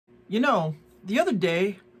You know, the other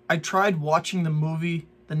day, I tried watching the movie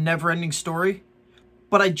The Never-Ending Story,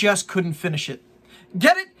 but I just couldn't finish it.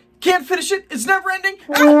 Get it? Can't finish it? It's never-ending?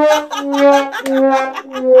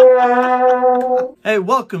 Hey,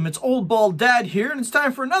 welcome. It's Old Bald Dad here, and it's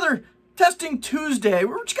time for another Testing Tuesday.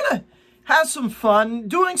 We're just gonna have some fun,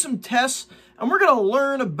 doing some tests, and we're gonna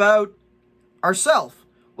learn about ourselves.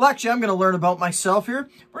 Well, actually, I'm gonna learn about myself here.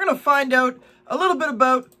 We're gonna find out a little bit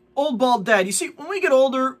about Old Bald Dad. You see, when we get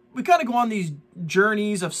older, we kind of go on these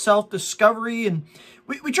journeys of self-discovery, and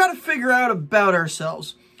we try to figure out about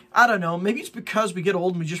ourselves. I don't know, maybe it's because we get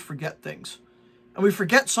old and we just forget things. And we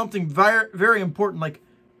forget something very, very important, like,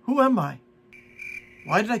 who am I?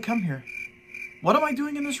 Why did I come here? What am I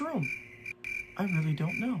doing in this room? I really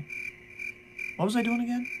don't know. What was I doing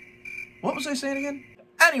again? What was I saying again?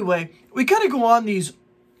 Anyway, we kind of go on these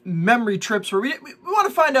memory trips where we want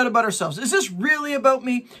to find out about ourselves. Is this really about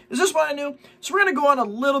me? Is this what I knew? So we're going to go on a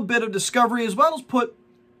little bit of discovery as well as put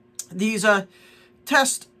these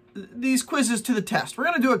these quizzes to the test. We're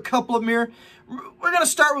going to do a couple of them here. We're going to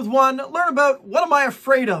start with one. Learn about what am I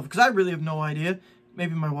afraid of? Because I really have no idea.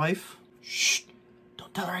 Maybe my wife. Shh.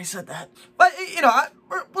 Don't tell her I said that. But, you know,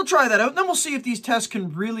 we'll try that out. And then we'll see if these tests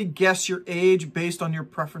can really guess your age based on your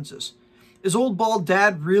preferences. Is Old Bald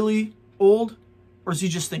Dad really old? Or does he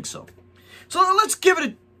just think so? So let's give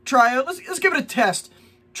it a try out. Let's give it a test.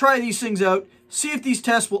 Try these things out. See if these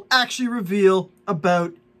tests will actually reveal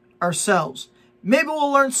about ourselves. Maybe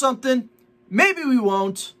we'll learn something. Maybe we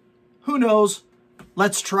won't. Who knows?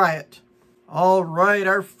 Let's try it. All right,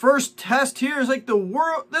 our first test here is like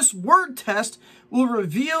this word test will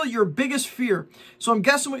reveal your biggest fear. So I'm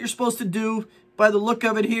guessing what you're supposed to do by the look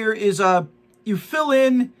of it here is you fill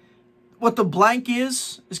in what the blank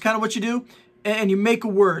is kind of what you do, and you make a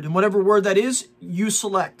word, and whatever word that is, you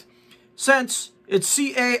select. Since it's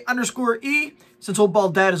CA_E, since Old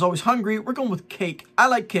Bald Dad is always hungry, we're going with cake. I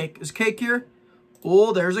like cake. Is cake here?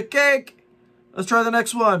 Oh, there's a cake. Let's try the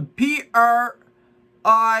next one. PRI_E.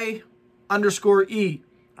 I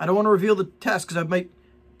don't want to reveal the test because I might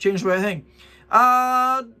change the way I think.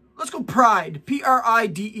 Let's go pride.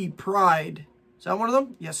 PRIDE, pride. Is that one of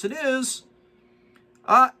them? Yes, it is.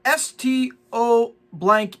 STO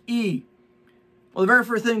blank E. Well, the very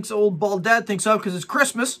first thing Old Bald Dad thinks of, because it's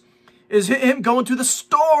Christmas, is him going to the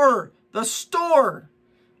store. The store.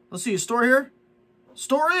 Let's see, a store here?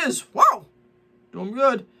 Store is. Wow. Doing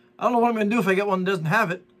good. I don't know what I'm going to do if I get one that doesn't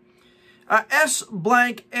have it. S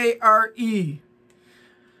blank ARE.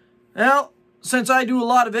 Well, since I do a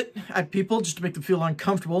lot of it at people, just to make them feel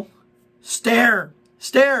uncomfortable, stare.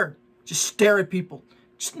 Stare. Just stare at people.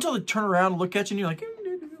 Just until they turn around and look at you and you're like,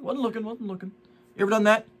 wasn't looking. You ever done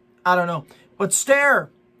that? I don't know. But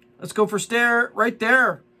stare. Let's go for stare right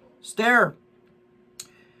there. Stare.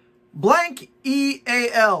 Blank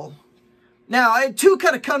EAL. Now, I had two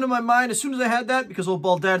kind of come to my mind as soon as I had that, because Old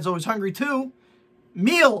Bald Dad's always hungry too.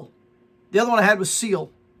 Meal. The other one I had was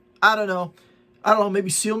seal. I don't know.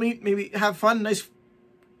 Maybe seal meat. Maybe have fun. Nice,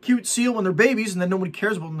 cute seal when they're babies, and then nobody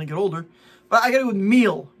cares about them when they get older. But I got to go with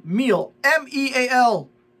meal. Meal. MEAL.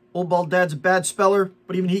 Old Bald Dad's a bad speller,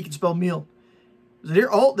 but even he can spell meal. Is it here?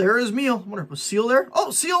 Oh, there is meal. I wonder, was seal there?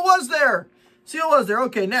 Oh, seal was there. Seal was there.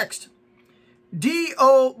 Okay, next.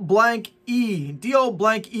 DO blank E. DO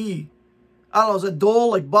blank E. I don't know, is that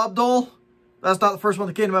Dole, like Bob Dole? That's not the first one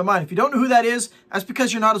that came to my mind. If you don't know who that is, that's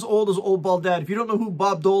because you're not as old as Old Bald Dad. If you don't know who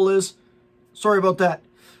Bob Dole is, sorry about that.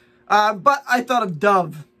 But I thought of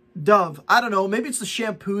Dove. Dove. I don't know, maybe it's the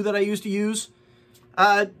shampoo that I used to use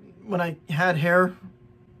when I had hair.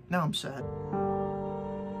 Now I'm sad.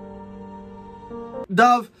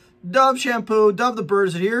 Dove. Dove shampoo. Dove the bird.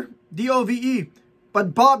 Is it here? DOVE.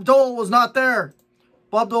 But Bob Dole was not there.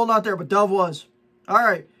 Bob Dole not there, but Dove was. All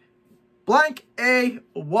right. Blank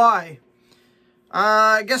AY.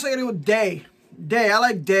 I guess I gotta go with day. Day. I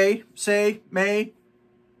like day. Say, may,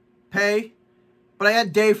 pay. But I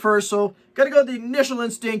had day first, so gotta go with the initial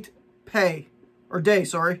instinct, pay. Or day,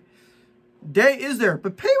 sorry. Day is there,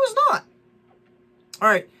 but pay was not. All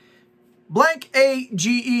right. Blank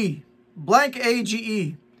AGE. Blank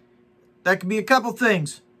AGE. That could be a couple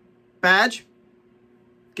things. Badge.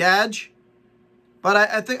 Gadge. But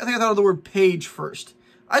I think I thought of the word page first.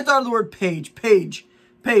 I thought of the word page. Page.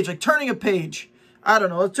 Page. Like turning a page. I don't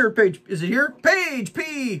know. Let's turn a page. Is it here? Page.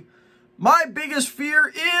 P. My biggest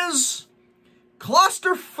fear is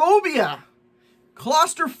claustrophobia.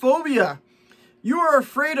 Claustrophobia. You are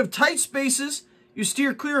afraid of tight spaces. You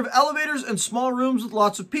steer clear of elevators and small rooms with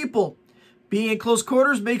lots of people. Being in close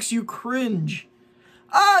quarters makes you cringe.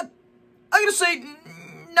 I'm going to say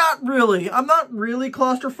not really. I'm not really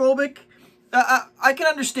claustrophobic. I can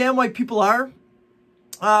understand why people are.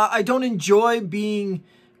 I don't enjoy being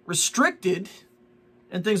restricted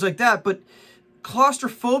and things like that, but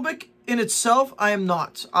claustrophobic in itself, I am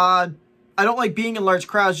not. I don't like being in large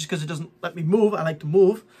crowds just because it doesn't let me move. I like to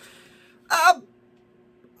move. I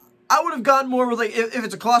would have gone more with, like, if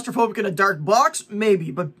it's a claustrophobic in a dark box,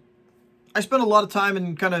 maybe, but I spend a lot of time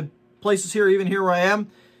in kind of places here, even here where I am.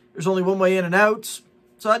 There's only one way in and out.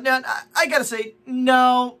 So I gotta say,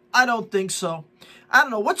 no, I don't think so. I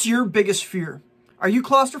don't know. What's your biggest fear? Are you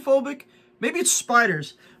claustrophobic? Maybe it's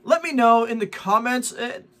spiders. Let me know in the comments.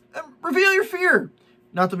 Reveal your fear.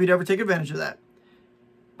 Not that we'd ever take advantage of that.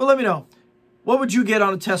 But let me know. What would you get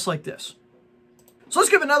on a test like this? So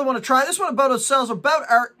let's give another one a try. This one about ourselves, about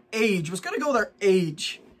our age. I was going to go with our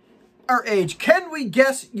age. Our age. Can we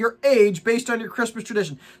guess your age based on your Christmas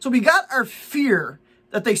tradition? So we got our fear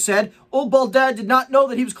that they said. Old Bald Dad did not know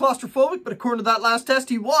that he was claustrophobic, but according to that last test,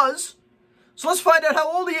 he was. So let's find out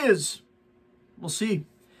how old he is. We'll see.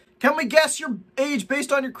 Can we guess your age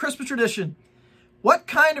based on your Christmas tradition? What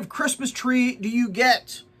kind of Christmas tree do you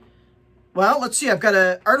get? Well, let's see. I've got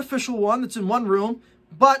an artificial one that's in one room,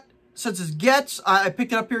 but since it's gets, I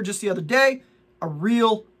picked it up here just the other day, a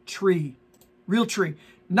real tree. Real tree.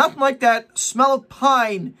 Nothing like that smell of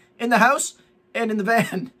pine in the house and in the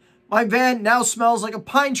van. My van now smells like a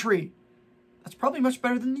pine tree. That's probably much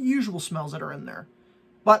better than the usual smells that are in there.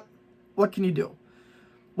 But what can you do?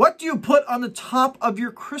 What do you put on the top of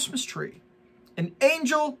your Christmas tree? An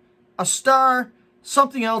angel, a star,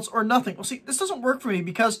 something else, or nothing? Well, see, this doesn't work for me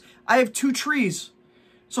because I have two trees.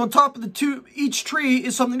 So on top of each tree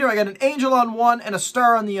is something new. I got an angel on one and a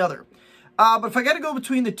star on the other. But if I got to go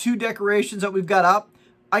between the two decorations that we've got up,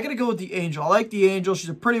 I got to go with the angel. I like the angel. She's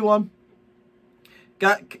a pretty one.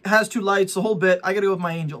 Has two lights, the whole bit. I got to go with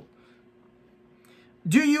my angel.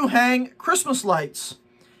 Do you hang Christmas lights?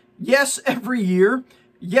 Yes, every year.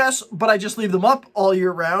 Yes, but I just leave them up all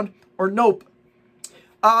year round. Or nope.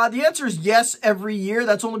 The answer is yes, every year.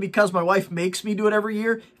 That's only because my wife makes me do it every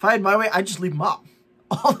year. If I had my way, I'd just leave them up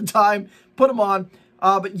all the time. Put them on.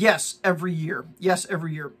 But yes, every year. Yes,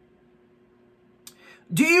 every year.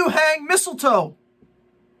 Do you hang mistletoe?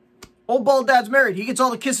 Old Bald Dad's married. He gets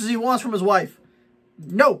all the kisses he wants from his wife.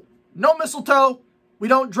 No. No mistletoe. We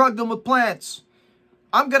don't drug them with plants.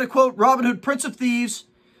 I'm going to quote Robin Hood, Prince of Thieves.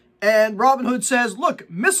 And Robin Hood says, look,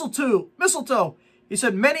 mistletoe, mistletoe. He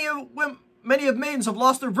said, many of maidens have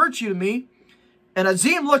lost their virtue to me. And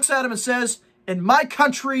Azim looks at him and says, in my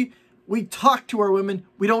country, we talk to our women.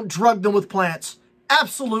 We don't drug them with plants.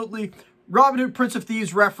 Absolutely. Robin Hood, Prince of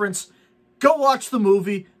Thieves reference. Go watch the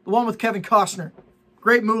movie, the one with Kevin Costner.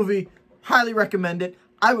 Great movie. Highly recommend it.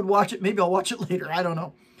 I would watch it. Maybe I'll watch it later. I don't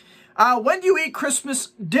know. When do you eat Christmas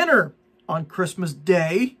dinner? On Christmas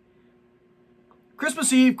Day,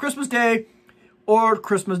 Christmas Eve, Christmas Day, or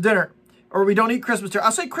Christmas dinner. Or we don't eat Christmas dinner.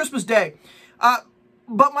 I'll say Christmas Day.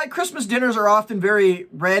 But my Christmas dinners are often very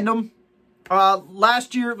random.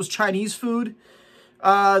 Last year it was Chinese food.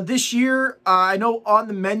 This year, I know on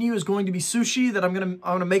the menu is going to be sushi that I'm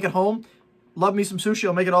gonna make at home. Love me some sushi.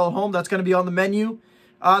 I'll make it all at home. That's going to be on the menu.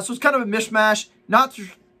 So it's kind of a mishmash.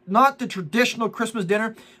 Not the traditional Christmas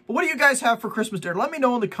dinner. But what do you guys have for Christmas dinner? Let me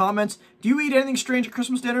know in the comments. Do you eat anything strange at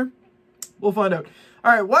Christmas dinner? We'll find out.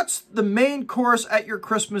 All right, what's the main course at your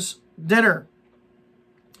Christmas dinner?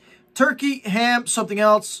 Turkey, ham, something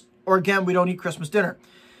else, or again, we don't eat Christmas dinner.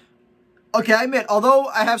 Okay, I admit, although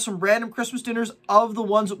I have some random Christmas dinners of the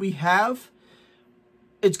ones that we have,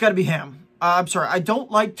 it's got to be ham. I'm sorry, I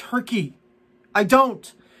don't like turkey. I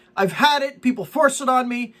don't. I've had it. People force it on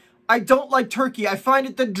me. I don't like turkey. I find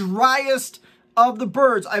it the driest of the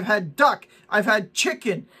birds. I've had duck. I've had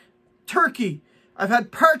chicken, turkey. I've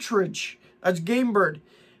had partridge. That's game bird.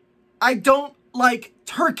 I don't like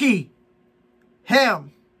turkey.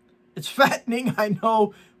 Ham. It's fattening, I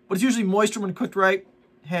know, but it's usually moister when cooked right.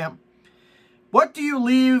 Ham. What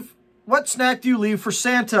snack do you leave for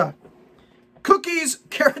Santa? Cookies,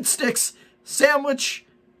 carrot sticks, sandwich,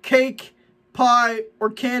 cake, pie, or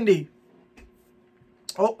candy?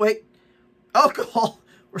 Oh, wait. Alcohol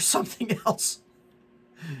or something else.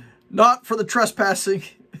 Not for the trespassing.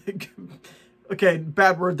 Okay,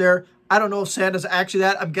 bad word there. I don't know if Santa's actually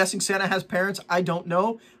that. I'm guessing Santa has parents. I don't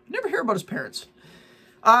know. I never hear about his parents.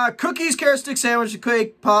 Cookies, carrot stick, sandwich,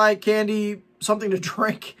 cake, pie, candy, something to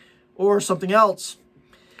drink, or something else.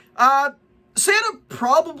 Santa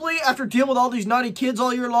probably, after dealing with all these naughty kids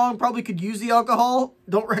all year long, probably could use the alcohol.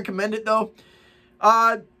 Don't recommend it, though.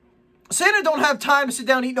 Santa don't have time to sit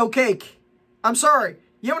down and eat no cake. I'm sorry.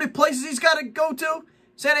 You know how many places he's got to go to?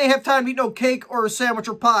 Santa ain't have time to eat no cake or a sandwich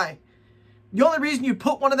or pie. The only reason you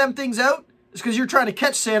put one of them things out is because you're trying to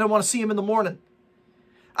catch Santa and want to see him in the morning.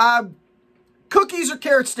 Cookies or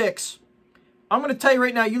carrot sticks? I'm going to tell you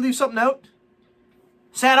right now, you leave something out,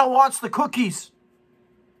 Santa wants the cookies.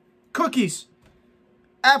 Cookies.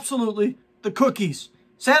 Absolutely, the cookies.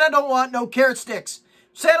 Santa don't want no carrot sticks.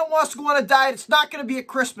 Santa wants to go on a diet. It's not going to be at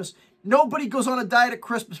Christmas. Nobody goes on a diet at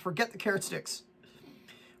Christmas. Forget the carrot sticks.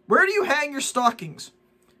 Where do you hang your stockings?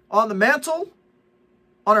 On the mantle?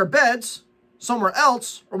 On our beds? Somewhere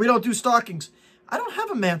else? Or we don't do stockings? I don't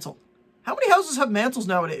have a mantle. How many houses have mantles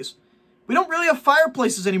nowadays? We don't really have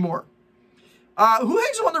fireplaces anymore. Who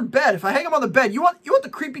hangs them on their bed? If I hang them on the bed, you want the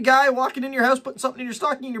creepy guy walking into your house, putting something in your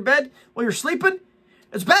stocking in your bed while you're sleeping?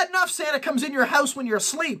 It's bad enough Santa comes in your house when you're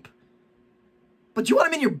asleep. But you want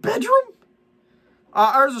him in your bedroom?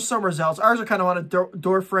 Ours are somewhere else. Ours are kind of on a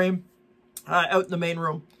door frame out in the main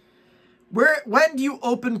room. When do you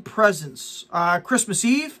open presents? Christmas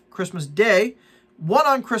Eve, Christmas Day, one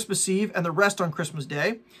on Christmas Eve and the rest on Christmas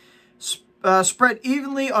Day. Spread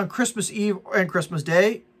evenly on Christmas Eve and Christmas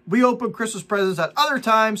Day. We open Christmas presents at other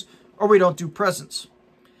times, or we don't do presents.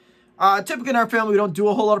 Typically in our family, we don't do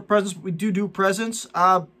a whole lot of presents, but we do presents.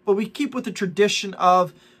 But we keep with the tradition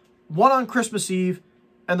of one on Christmas Eve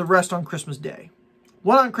and the rest on Christmas Day.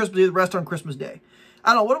 One on Christmas Eve, the rest on Christmas Day.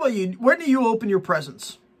 I don't know, what about you? When do you open your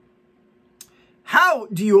presents? How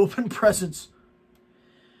do you open presents?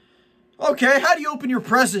 Okay, how do you open your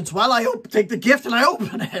presents? Well, I take the gift and I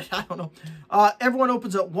open it. I don't know. Everyone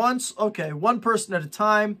opens at once. Okay, one person at a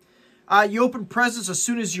time. You open presents as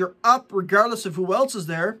soon as you're up, regardless of who else is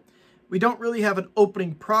there. We don't really have an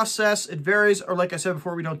opening process. It varies, or like I said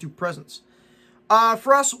before, we don't do presents.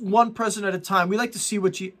 For us, one present at a time. We like to see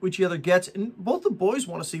what each other gets, and both the boys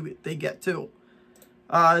want to see what they get too.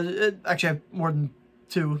 Actually, I have more than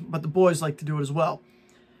two, but the boys like to do it as well.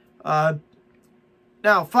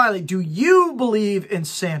 Now, finally, do you believe in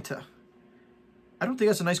Santa? I don't think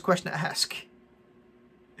that's a nice question to ask.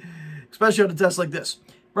 Especially on a test like this.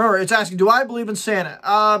 Remember, it's asking, do I believe in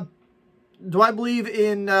Santa? Do I believe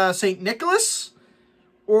in St. Nicholas?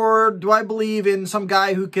 Or do I believe in some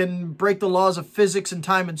guy who can break the laws of physics and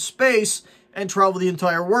time and space and travel the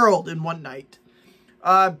entire world in one night?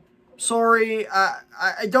 Sorry,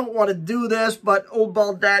 I don't want to do this, but Old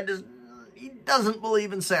Bald Dad doesn't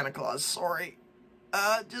believe in Santa Claus. Sorry.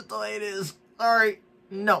 Just the way it is. Sorry.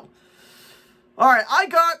 No. Alright, I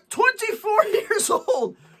got 24 years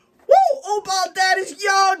old. Woo! Old Bald Dad is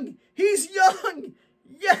young! He's young!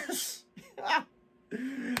 Yes!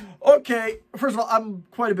 Okay, first of all, I'm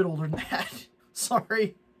quite a bit older than that.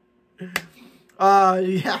 Sorry.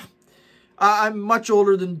 Yeah. I'm much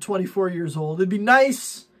older than 24 years old. It'd be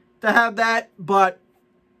nice to have that, but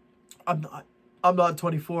I'm not. I'm not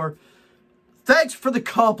 24. Thanks for the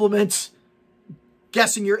compliments.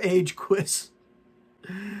 Guessing your age quiz.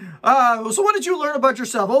 So what did you learn about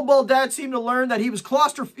yourself? Old Bald Dad seemed to learn that he was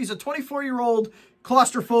he's a 24-year-old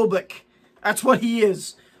claustrophobic. That's what he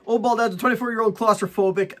is. Old Bald Dad's a 24-year-old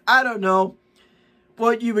claustrophobic. I don't know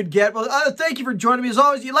what you would get. Well, thank you for joining me. As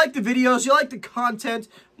always, you like the videos, you like the content,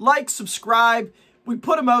 like, subscribe. We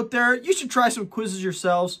put them out there. You should try some quizzes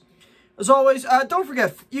yourselves. As always, don't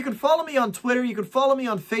forget, you can follow me on Twitter. You can follow me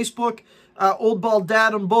on Facebook. Old Bald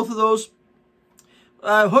Dad on both of those.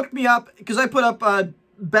 Hook me up, because I put up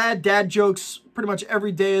bad dad jokes pretty much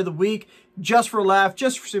every day of the week, just for a laugh,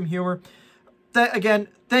 just for some humor. Again,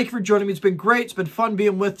 thank you for joining me. It's been great. It's been fun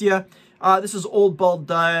being with you. This is Old Bald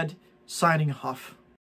Dad signing off.